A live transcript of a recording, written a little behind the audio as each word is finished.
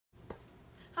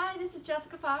Hi, this is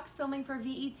Jessica Fox filming for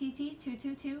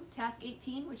Vett222 Task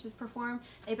 18, which is perform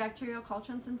a bacterial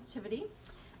culture and sensitivity.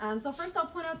 So first I'll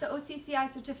point out the OCCI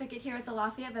certificate here at the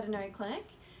Lafayette Veterinary Clinic,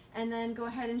 and then go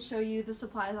ahead and show you the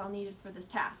supplies I'll need for this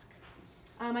task.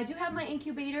 I do have my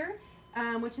incubator,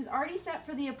 which is already set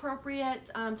for the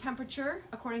appropriate temperature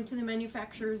according to the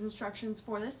manufacturer's instructions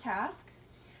for this task.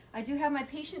 I do have my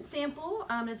patient sample.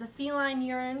 It is a feline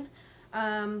urine.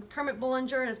 Kermit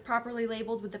Bollinger is properly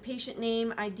labeled with the patient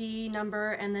name, ID,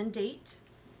 number, and then date.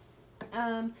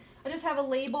 I just have a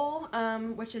label,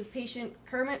 which is patient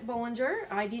Kermit Bollinger,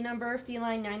 ID number,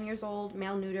 feline, 9 years old,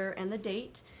 male, neuter, and the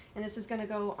date. And this is going to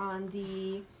go on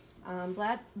the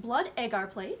blood agar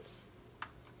plate.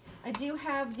 I do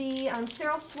have the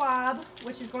sterile swab,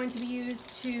 which is going to be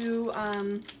used to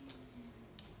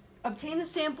obtain the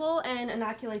sample and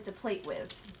inoculate the plate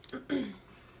with.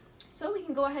 So we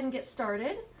can go ahead and get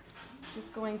started.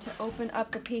 Just going to open up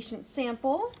the patient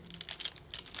sample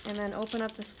and then open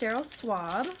up the sterile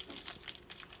swab.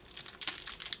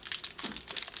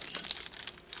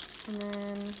 And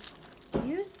then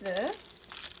use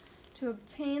this to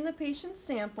obtain the patient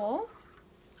sample.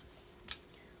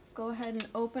 Go ahead and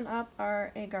open up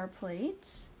our agar plate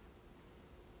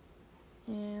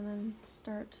and then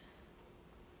start.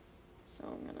 So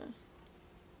I'm gonna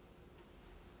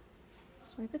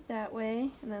swipe it that way,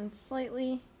 and then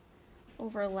slightly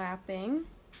overlapping.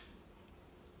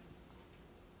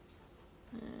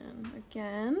 And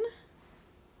again.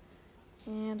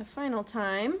 And a final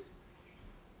time.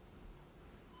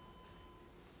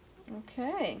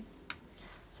 Okay.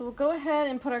 So we'll go ahead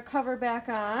and put our cover back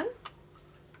on.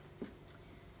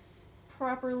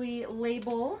 Properly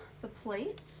label the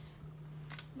plate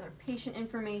with our patient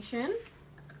information.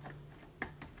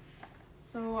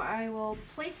 So I will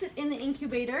place it in the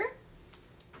incubator,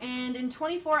 and in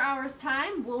 24 hours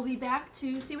time, we'll be back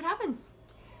to see what happens.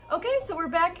 Okay, so we're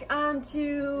back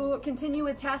to continue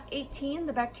with task 18,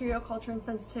 the bacterial culture and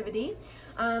sensitivity.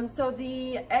 So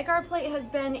the agar plate has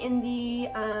been in the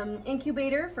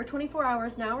incubator for 24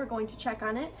 hours now. We're going to check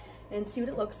on it and see what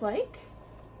it looks like.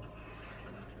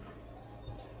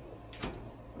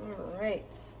 All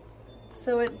right,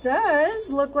 so it does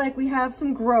look like we have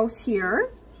some growth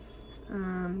here.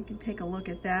 You can take a look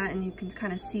at that, and you can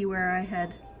kind of see where I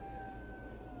had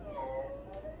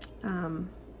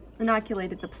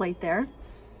inoculated the plate there.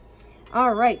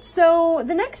 All right, so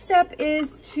the next step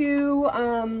is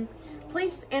to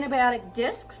place antibiotic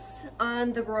discs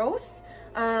on the growth.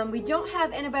 We don't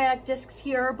have antibiotic discs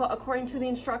here, but according to the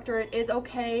instructor, it is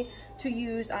okay to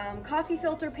use coffee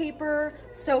filter paper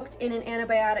soaked in an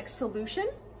antibiotic solution.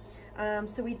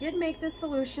 So we did make this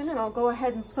solution, and I'll go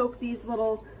ahead and soak these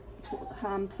little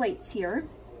plates here.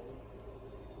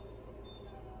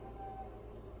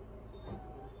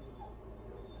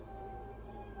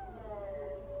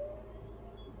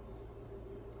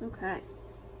 Okay,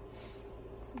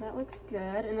 so that looks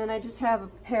good. And then I just have a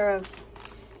pair of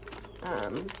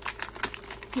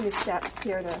steps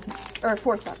here or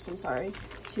forceps, I'm sorry,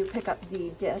 to pick up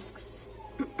the discs.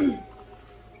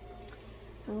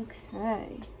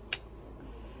 Okay,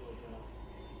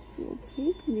 so we'll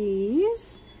take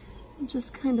these and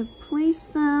just kind of place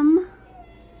them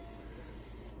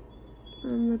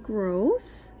on the growth.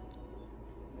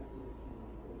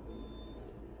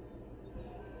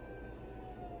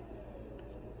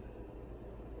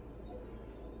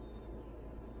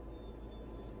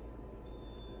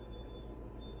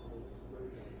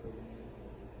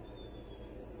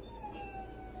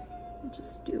 I'll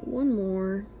just do one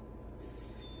more.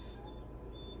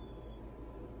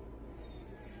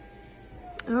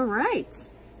 All right.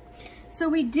 So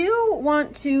we do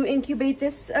want to incubate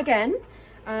this again,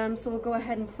 so we'll go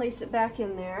ahead and place it back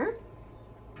in there.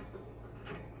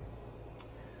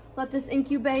 Let this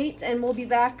incubate, and we'll be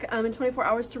back in 24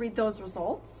 hours to read those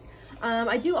results.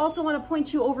 I do also want to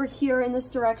point you over here in this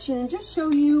direction and just show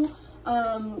you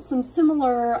some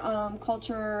similar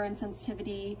culture and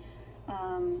sensitivity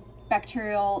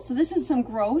bacterial. So this is some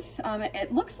growth.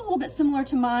 It looks a little bit similar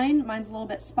to mine. Mine's a little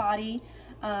bit spotty.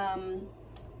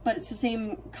 But it's the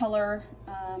same color,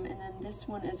 and then this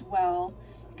one as well.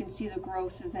 You can see the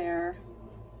growth there.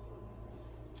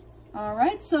 All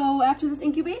right, so after this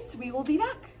incubates, we will be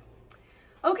back.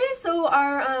 Okay, so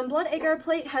our blood agar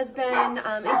plate has been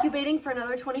incubating for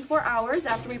another 24 hours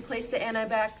after we place the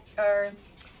antibiotic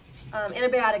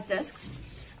discs.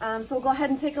 So we'll go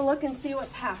ahead and take a look and see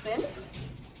what's happened.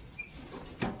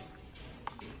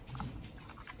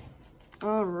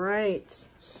 All right.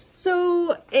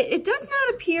 So it does not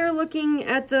appear, looking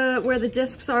at where the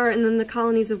discs are and then the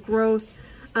colonies of growth,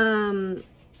 that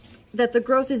the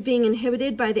growth is being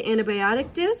inhibited by the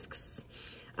antibiotic discs.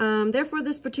 Therefore,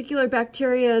 this particular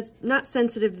bacteria is not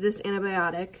sensitive to this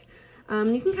antibiotic.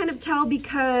 You can kind of tell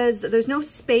because there's no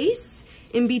space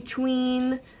in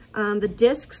between the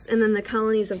discs and then the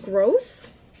colonies of growth.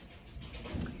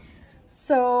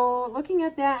 So looking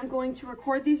at that, I'm going to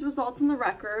record these results in the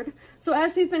record. So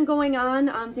as we've been going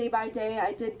on day by day,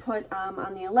 I did put on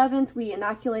the 11th, we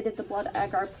inoculated the blood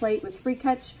agar plate with free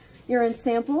catch urine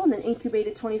sample and then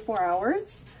incubated 24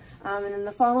 hours. And then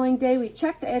the following day, we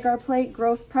checked the agar plate,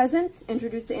 growth present,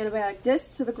 introduced the antibiotic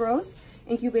discs to the growth,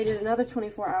 incubated another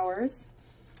 24 hours.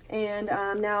 And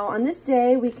now on this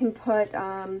day, we can put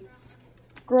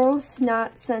growth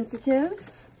not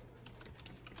sensitive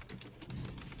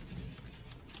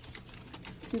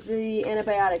to the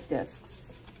antibiotic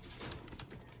discs.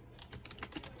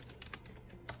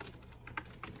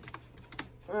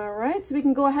 All right, so we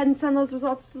can go ahead and send those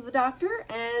results to the doctor,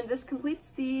 and this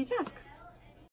completes the task.